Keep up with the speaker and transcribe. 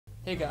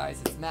Hey guys,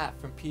 it's Matt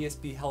from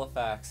PSP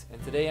Halifax,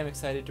 and today I'm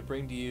excited to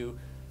bring to you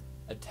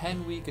a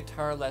 10-week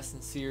guitar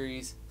lesson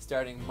series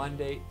starting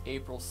Monday,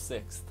 April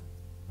 6th.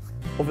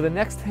 Over the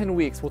next 10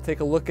 weeks, we'll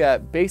take a look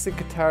at basic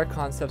guitar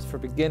concepts for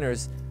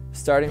beginners,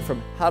 starting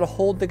from how to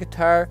hold the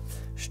guitar,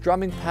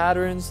 strumming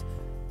patterns,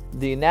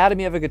 the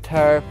anatomy of a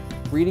guitar,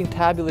 reading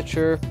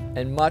tablature,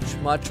 and much,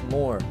 much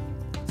more.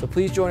 So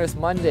please join us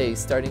Mondays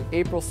starting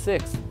April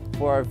 6th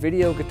for our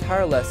video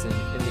guitar lesson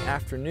in the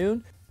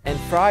afternoon, and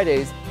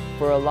Fridays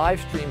for a live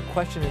stream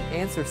question and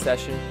answer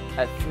session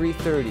at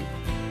 3:30.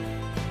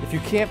 If you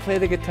can't play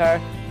the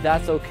guitar,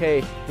 that's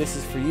okay, this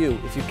is for you.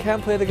 If you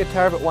can play the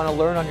guitar but want to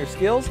learn on your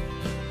skills,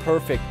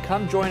 perfect.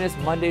 Come join us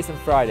Mondays and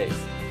Fridays.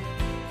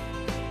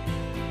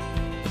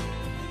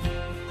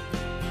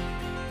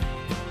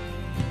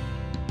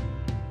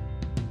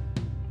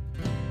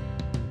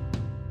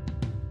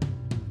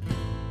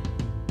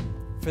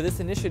 For this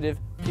initiative,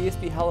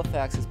 PSP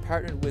Halifax has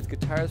partnered with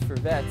Guitars for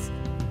Vets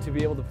to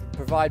be able to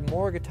provide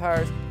more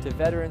guitars to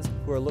veterans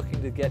who are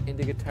looking to get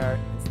into guitar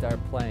and start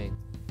playing.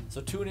 So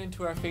tune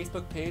into our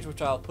Facebook page,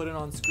 which I'll put it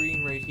on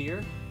screen right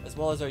here, as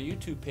well as our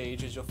YouTube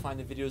page, as you'll find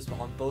the videos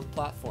on both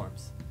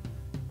platforms.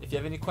 If you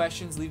have any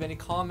questions, leave any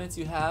comments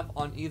you have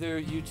on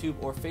either YouTube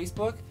or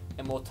Facebook,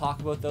 and we'll talk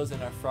about those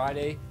in our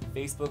Friday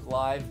Facebook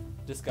Live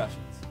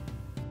discussions.